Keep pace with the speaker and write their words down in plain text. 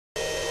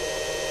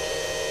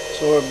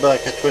So we're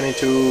back at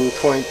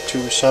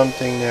 22.2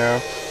 something there.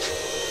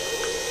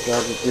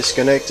 Got it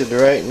disconnected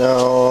right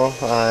now.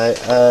 I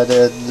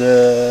added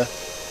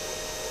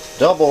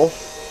double,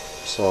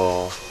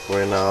 so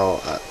we're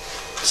now at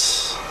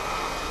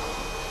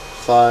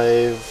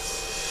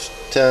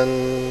 5,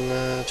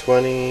 10,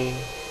 20,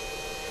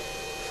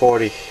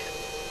 40.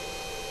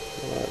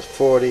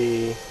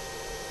 40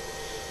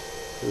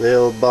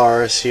 little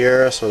bars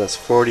here, so that's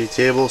 40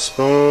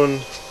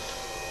 tablespoons.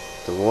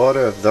 The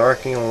water is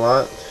darkening a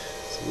lot.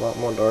 It's a lot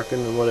more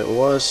darkened than what it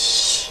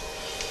was.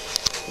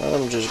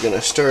 I'm just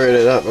gonna stir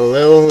it up a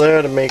little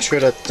there to make sure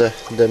that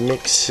the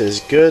mix is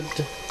good.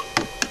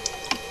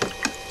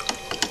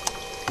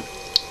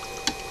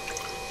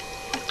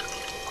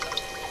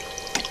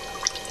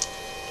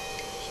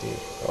 See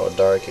how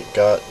dark it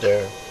got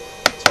there.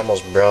 It's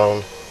almost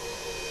brown.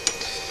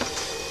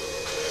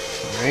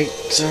 Alright,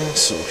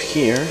 so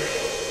here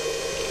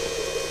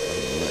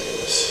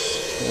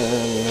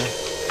and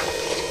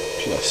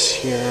plus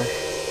here.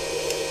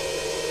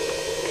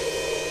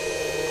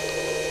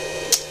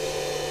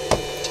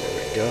 There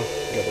we go.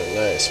 Got a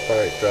nice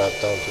part,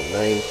 dropped down to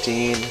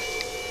 19.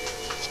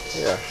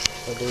 There.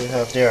 What do we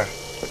have there?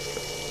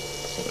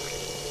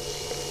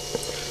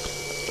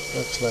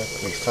 Looks like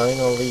we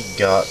finally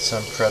got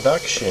some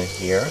production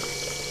here.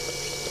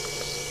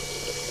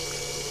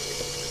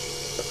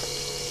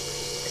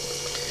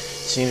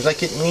 Seems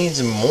like it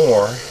needs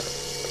more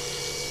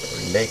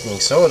baking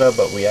soda,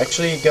 but we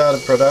actually got a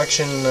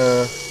production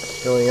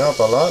going up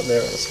a lot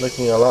there. It's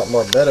looking a lot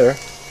more better.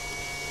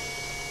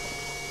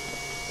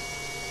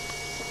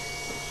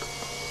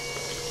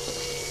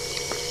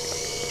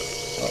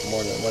 A lot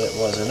more than what it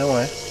was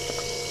anyway.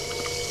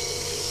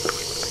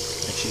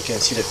 Actually, you can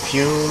see the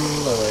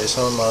fume that I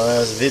saw in my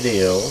last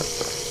video.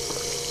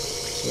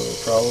 So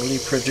we're probably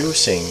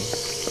producing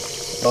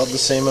about the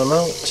same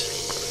amount.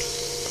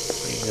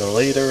 Maybe a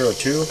liter or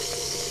two.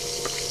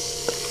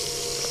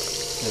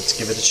 Let's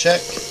give it a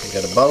check. I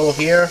got a bottle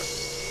here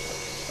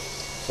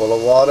full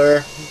of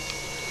water,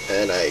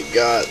 and I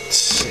got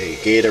a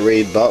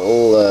Gatorade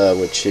bottle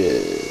which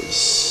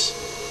is,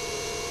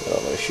 I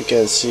don't know if you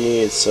can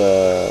see, it's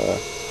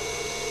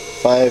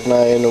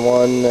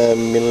 591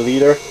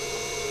 milliliter.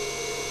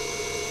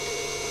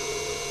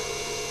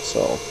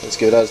 So let's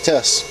give that a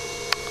test.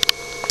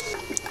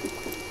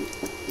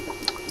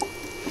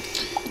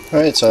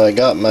 Alright, so I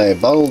got my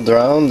bottle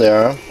down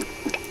there.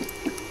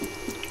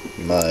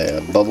 My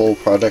bubble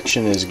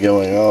production is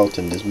going out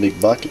in this big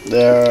bucket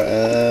there,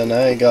 and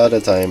I got a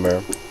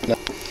timer.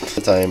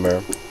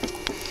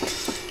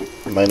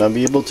 Might not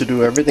be able to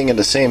do everything at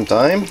the same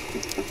time.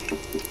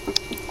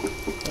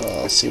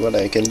 I'll see what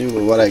I can do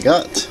with what I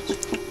got.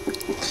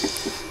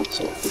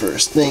 So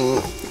first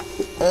thing,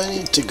 I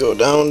need to go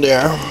down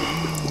there,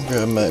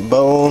 grab my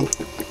bowl,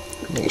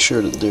 make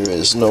sure that there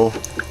is nothing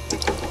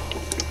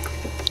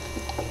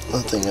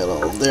at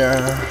all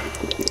there.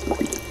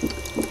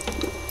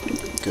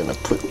 Gonna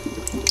put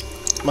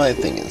my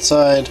thing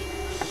inside,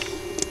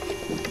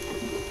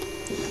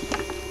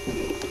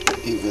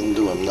 even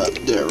though I'm not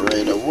there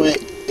right away.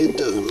 It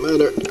doesn't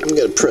matter. I'm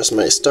gonna press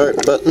my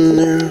start button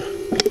there,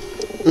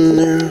 and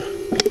there.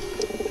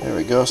 There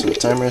we go. So the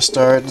timer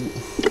started.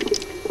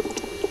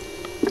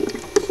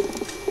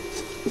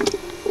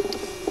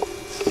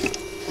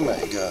 Oh my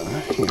God!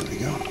 Here we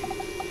go.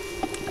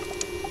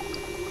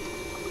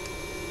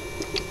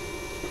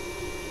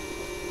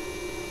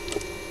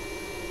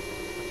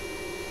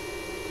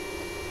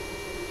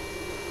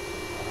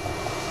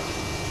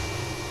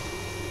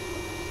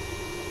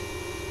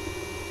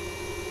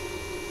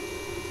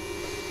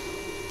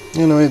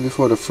 Anyway,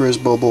 before the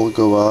first bubble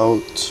go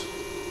out,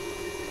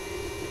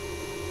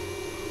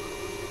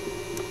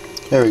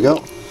 there we go,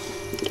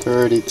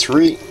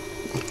 33,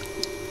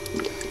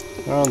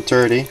 around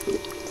 30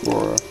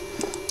 for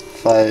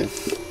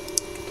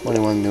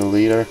 521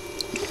 milliliter.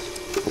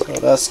 So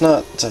that's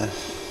not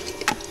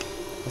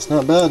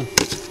bad.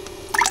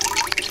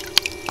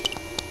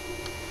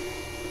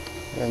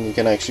 And you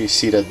can actually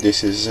see that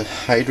this is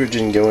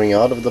hydrogen going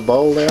out of the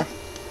bowl there.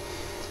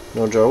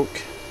 No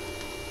joke.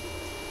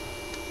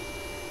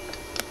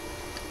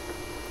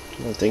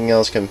 Nothing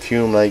else can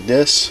fume like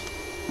this.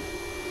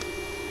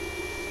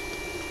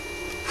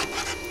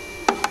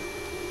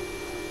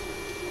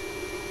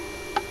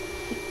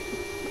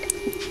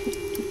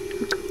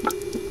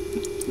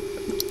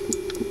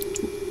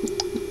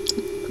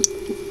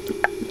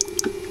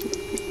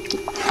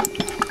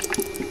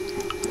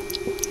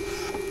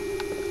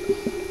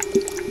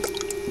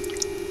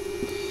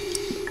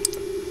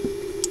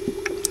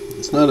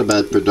 It's not a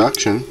bad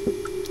production.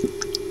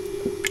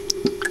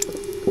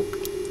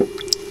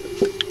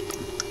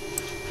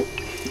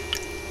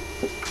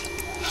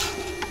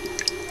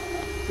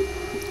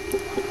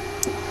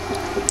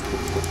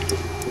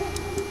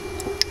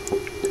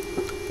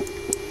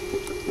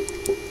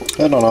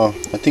 I don't know.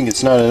 I think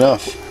it's not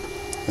enough.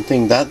 I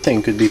think that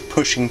thing could be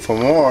pushing for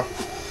more.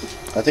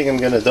 I think I'm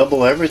gonna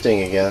double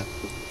everything again,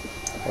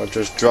 or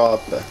just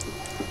drop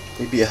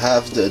maybe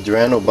half the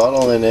Drano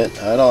bottle in it.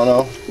 I don't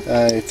know.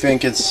 I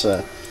think it's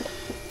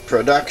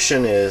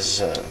production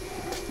is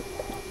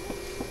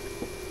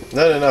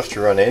not enough to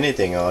run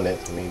anything on it.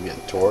 Maybe a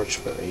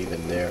torch, but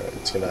even there,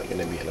 it's not going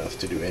to be enough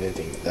to do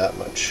anything that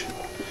much.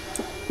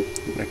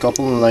 A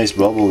couple of nice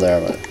bubbles there,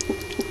 but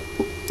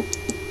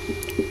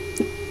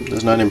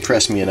does not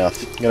impress me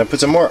enough. I'm going to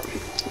put some more.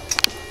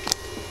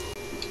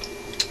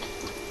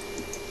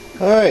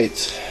 Alright,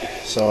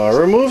 so I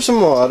removed some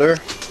water,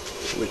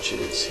 which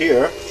is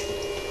here.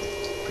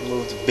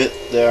 Moved a bit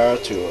there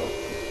to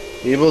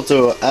be able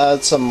to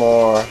add some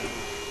more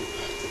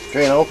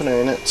drain opener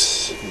in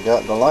it.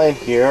 Got the line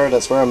here,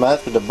 that's where I'm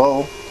at with the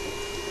bowl.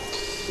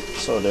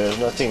 So there's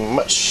nothing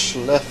much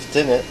left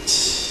in it.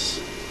 That's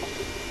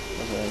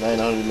a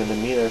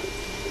 900mm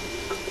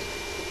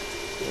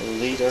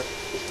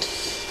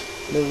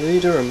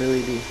milliliter or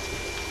milliliter,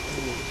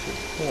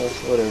 oh,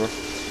 whatever.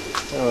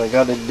 Oh, I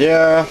got it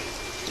there.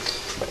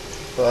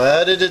 So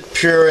I added it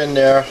pure in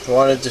there.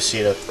 Wanted to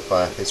see that,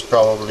 but it's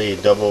probably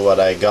double what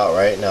I got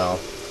right now.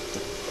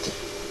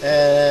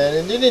 And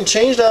it didn't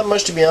change that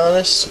much, to be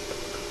honest.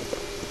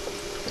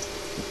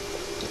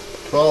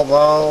 12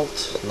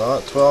 volt,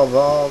 not 12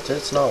 volt,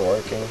 it's not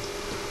working.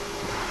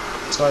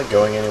 It's not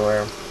going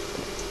anywhere.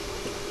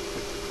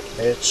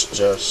 It's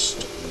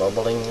just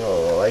bubbling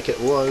like it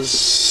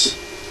was.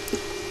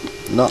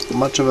 Not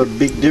much of a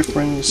big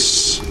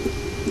difference.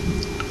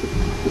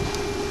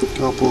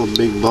 Couple of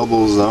big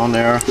bubbles down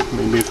there.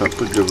 Maybe if I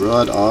put the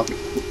rod up.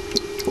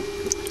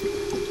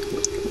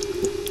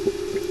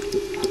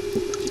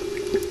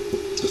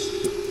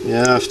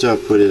 Yeah, after I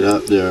put it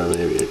up there,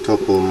 maybe a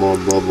couple more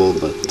bubbles,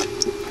 but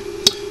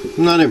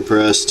I'm not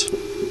impressed.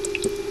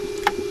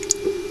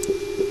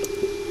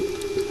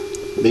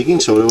 Baking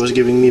soda was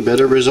giving me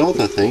better result,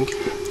 I think.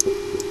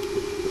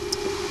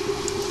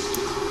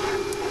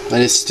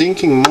 And it's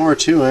stinking more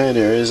too, eh?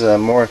 There is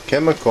more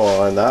chemical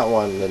on that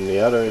one than the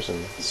others,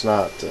 and it's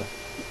not.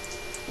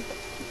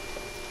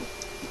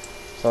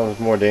 Sounds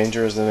more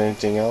dangerous than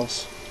anything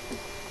else.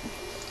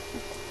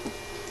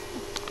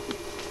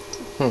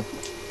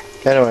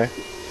 Anyway,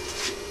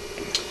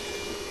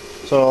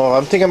 so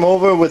I think I'm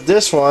over with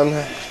this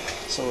one.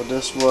 So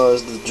this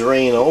was the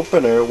drain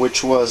opener,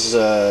 which was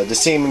the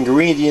same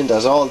ingredient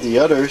as all the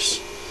others.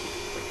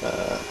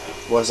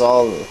 Was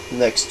all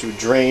next to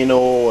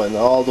Drano and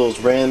all those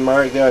brand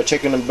marks there. I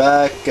check on the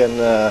back, and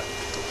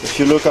if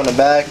you look on the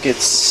back,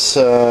 it's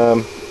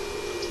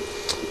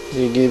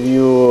they give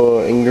you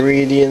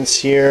ingredients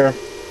here.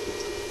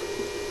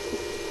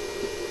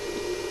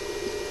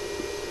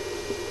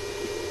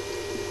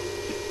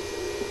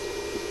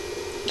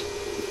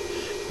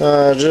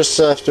 Just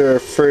after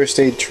first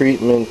aid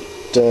treatment,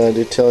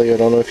 they tell you, I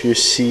don't know if you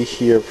see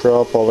here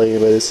properly,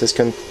 but it says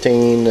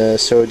contain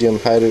sodium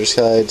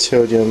hydroxide,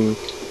 sodium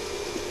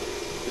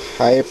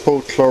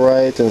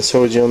hypochlorite, and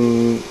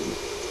sodium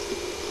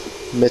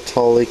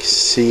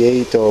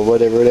methoxyate or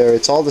whatever there.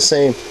 It's all the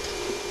same.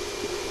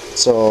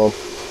 So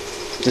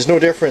there's no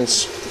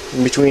difference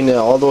between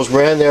all those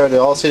brands there. They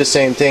all say the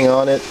same thing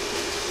on it.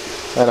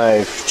 And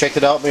I checked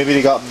it out. Maybe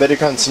they got better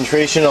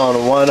concentration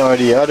on one or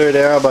the other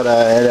there, but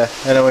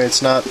anyway,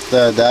 it's not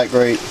that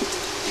great.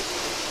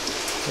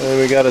 And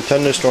we got a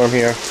thunderstorm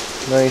here.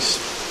 Nice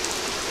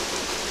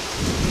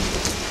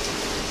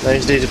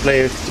day to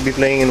be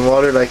playing in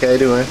water like I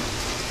do, eh?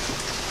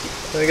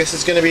 I guess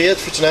it's gonna be it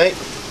for tonight.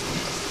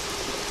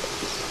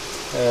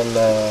 And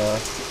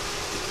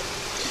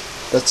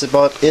that's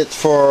about it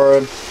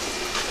for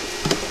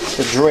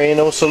the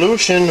Drano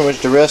solution,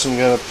 which the rest I'm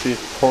gonna be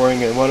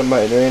pouring in one of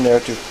my drain there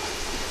to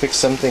fix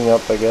something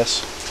up, I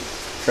guess.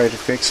 Try to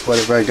fix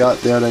whatever I got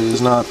there that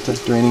is not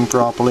draining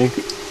properly.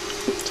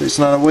 So it's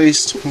not a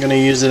waste. I'm gonna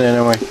use it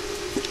anyway.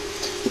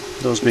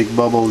 Those big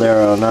bubbles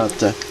there are not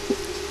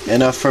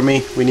enough for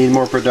me. We need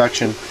more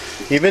production.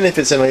 Even if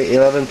it's an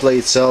 11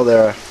 plate cell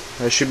there,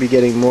 I should be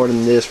getting more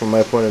than this from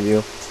my point of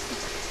view.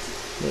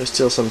 There's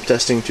still some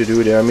testing to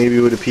do there. Maybe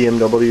with the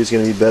PMW is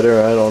going to be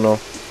better. I don't know.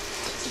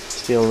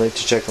 Still need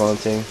to check one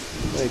thing.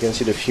 You can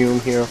see the fume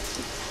here.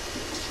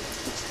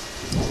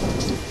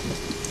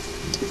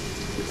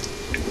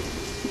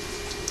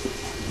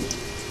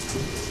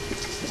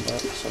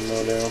 Some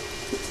more there.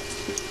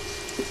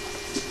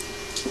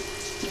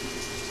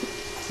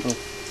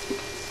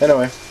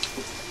 Anyway,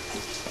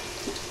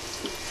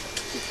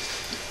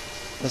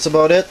 that's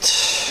about it.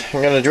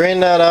 I'm gonna drain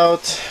that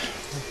out.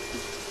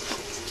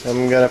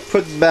 I'm gonna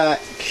put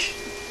back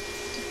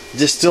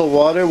distilled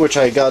water, which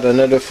I got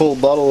another full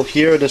bottle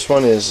here. This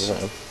one is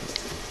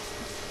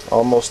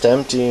almost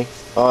empty.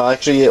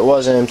 Actually, it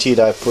was emptied.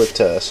 I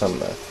put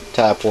some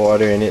tap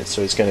water in it,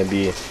 so it's gonna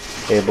be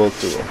able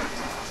to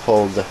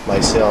hold my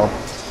cell.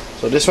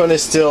 So this one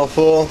is still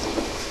full.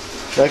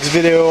 Next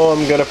video,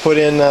 I'm gonna put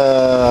in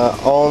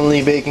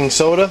only baking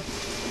soda.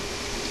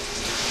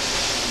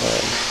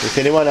 If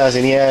anyone has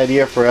any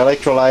idea for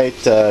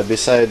electrolyte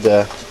beside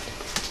the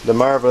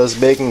marvelous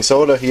baking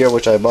soda here,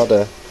 which I bought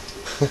a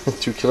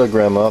 2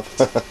 kilogram of,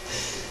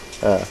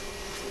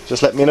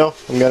 just let me know.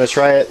 I'm gonna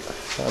try it.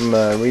 I'm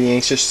really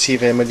anxious to see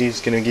if anybody's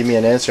gonna give me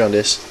an answer on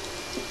this.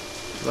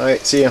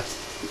 Alright, see ya.